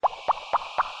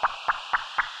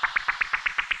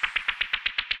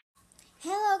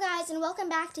guys, and welcome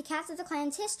back to Cats of the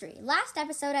Clan's history. Last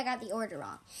episode, I got the order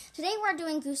wrong. Today, we're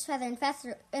doing Goosefeather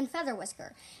and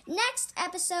Featherwhisker. Next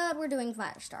episode, we're doing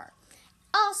Firestar.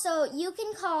 Also, you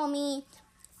can call me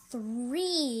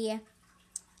 3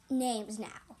 names now.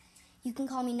 You can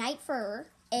call me Nightfur,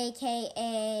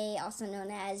 a.k.a. also known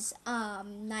as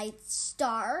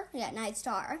Nightstar,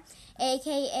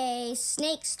 a.k.a.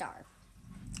 Snake Star.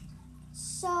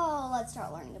 So, let's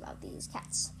start learning about these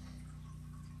cats.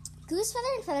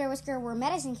 Goosefeather and Featherwhisker were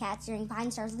medicine cats during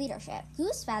Pinestar's leadership.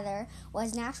 Goosefeather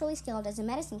was naturally skilled as a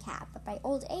medicine cat, but by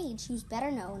old age, he was better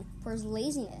known for his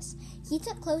laziness. He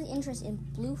took close interest in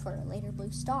Bluefur, later Blue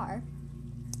Star,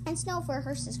 and Snowfur,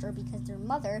 her sister, because their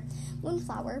mother,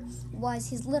 Moonflower, was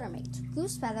his littermate.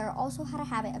 Goosefeather also had a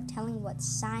habit of telling what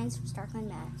signs from StarClan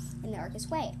meant in the darkest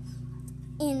way.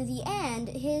 In the end,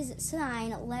 his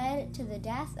sign led to the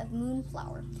death of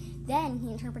Moonflower. Then he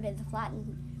interpreted the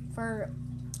flattened fur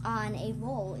on a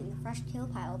roll in the fresh kill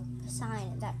pile, a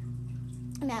sign that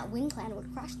WindClan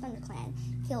would crush ThunderClan,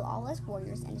 kill all its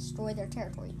warriors, and destroy their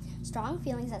territory. Strong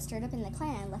feelings that stirred up in the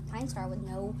clan left Pinestar with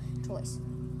no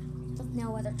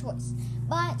other choice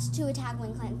but to attack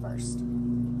WindClan first.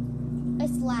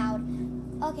 It's loud.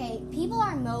 Okay, people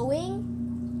are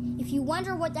mowing. If you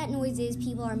wonder what that noise is,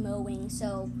 people are mowing,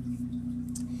 so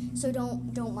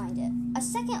don't mind it. A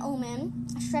second omen,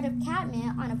 a shred of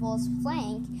catmint on a bull's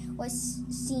flank, was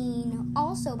seen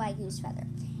also by Goosefeather.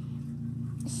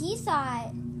 He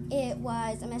thought it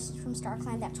was a message from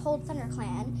StarClan that told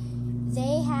ThunderClan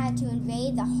they had to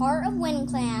invade the heart of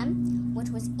WindClan, which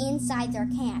was inside their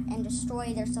camp, and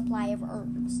destroy their supply of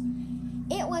herbs.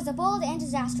 It was a bold and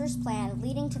disastrous plan,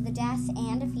 leading to the death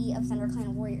and defeat of ThunderClan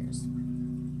warriors.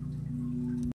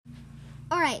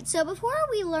 Alright, so before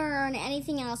we learn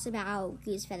anything else about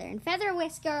Goosefeather and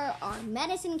Featherwhisker, our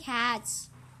medicine cats,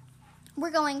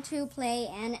 we're going to play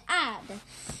an ad.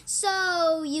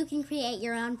 So you can create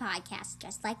your own podcast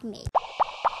just like me.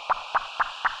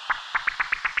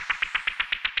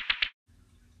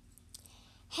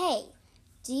 Hey,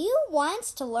 do you want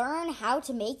to learn how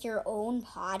to make your own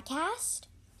podcast?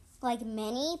 Like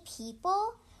many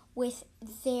people with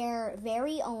their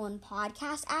very own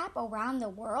podcast app around the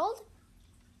world?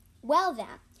 Well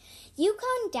then, you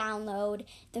can download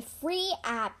the free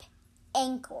app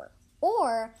Anchor,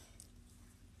 or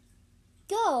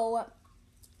go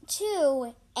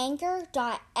to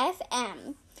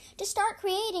anchor.fm to start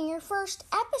creating your first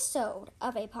episode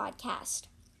of a podcast.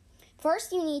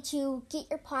 First, you need to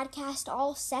get your podcast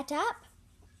all set up.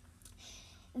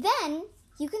 Then,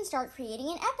 you can start creating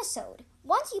an episode.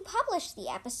 Once you publish the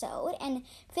episode and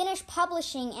finish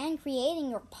publishing and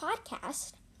creating your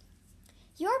podcast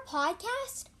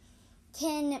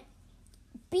can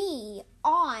be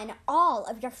on all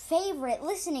of your favorite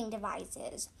listening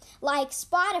devices, like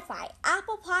Spotify,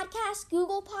 Apple Podcasts,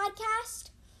 Google Podcasts,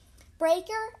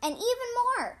 Breaker, and even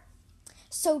more.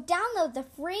 So download the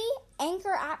free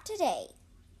Anchor app today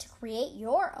to create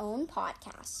your own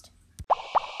podcast.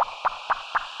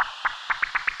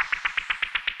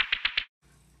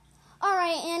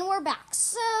 Alright, and we're back.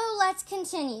 So let's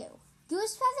continue.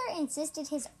 Goosefeather insisted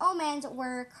his omens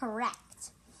were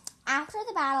correct. After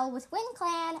the battle with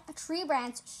WindClan, a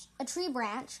tree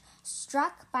branch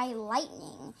struck by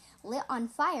lightning, lit on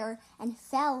fire, and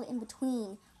fell in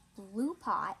between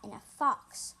Bluepot and a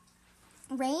fox.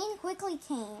 Rain quickly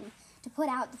came to put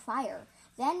out the fire.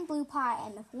 Then Bluepot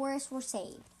and the forest were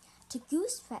saved.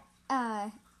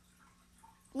 Goosefeather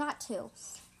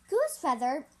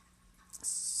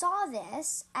saw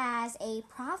this as a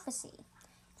prophecy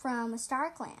from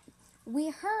StarClan. We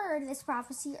heard this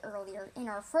prophecy earlier in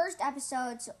our first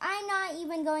episode, so I'm not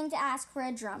even going to ask for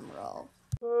a drum roll.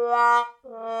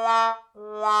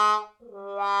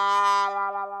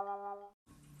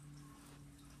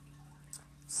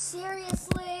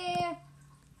 Seriously?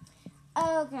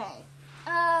 Okay.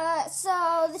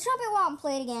 So the trumpet won't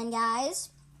play it again, guys.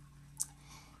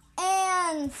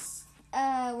 And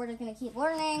we're just going to keep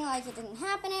learning like it didn't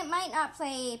happen. It might not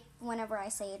play whenever I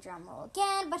say a drum roll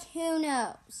again, but who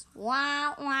knows?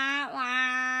 Wah, wah,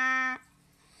 wah.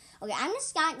 Okay, I'm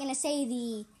just not going to say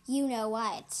the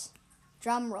you-know-what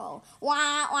drum roll.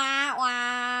 Wah, wah,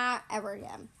 wah, ever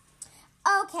again.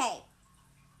 Okay.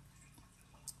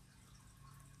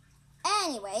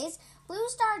 Anyways, Blue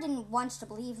Star didn't want to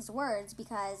believe his words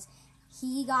because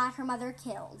he got her mother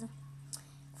killed.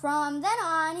 From then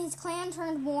on, his clan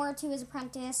turned more to his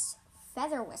apprentice,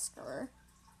 Featherwhisker,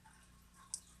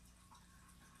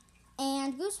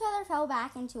 and Goosefeather fell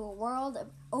back into a world of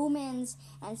omens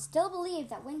and still believed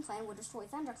that WindClan would destroy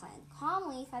ThunderClan.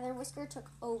 Calmly, Featherwhisker took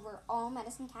over all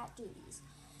medicine cat duties.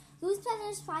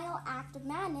 Goosefeather's final act of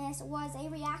madness was a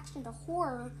reaction to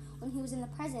horror when he was in the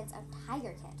presence of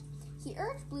Tiger Kid. He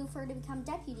urged Bluefur to become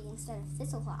deputy instead of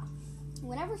Thistleclaw.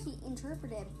 Whenever he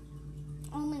interpreted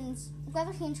omens,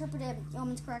 whether he interpreted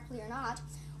omens correctly or not,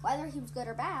 whether he was good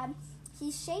or bad,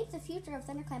 he shaped the future of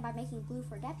ThunderClan by making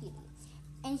Bluefur deputy.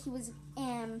 And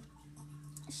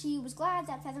she was glad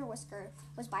that Featherwhisker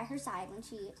was by her side when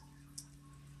she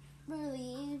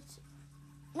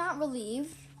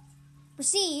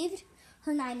received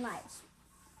her 9 lives.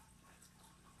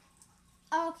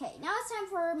 Okay, now it's time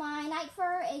for my Night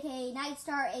Fur, aka Night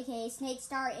Star, aka Snake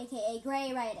Star, aka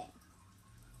Gray writing.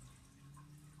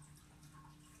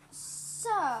 So,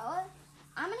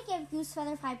 I'm going to give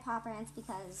Goosefeather 5 paw prints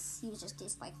because he was just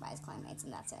disliked by his clanmates,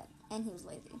 and that's it. And he was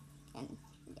lazy. And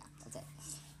yeah, that's it.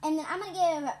 And then I'm going to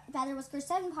give Featherwhisker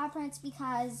 7 paw prints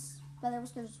because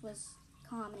Featherwhisker was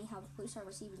calm and he helped Bluestar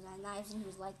receive his 9 knives and he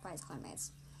was liked by his clanmates.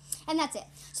 And that's it.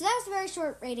 So that was a very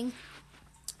short rating.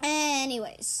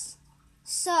 Anyways,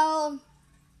 so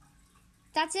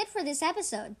that's it for this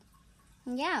episode.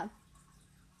 Yeah.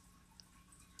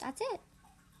 That's it.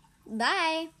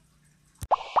 Bye.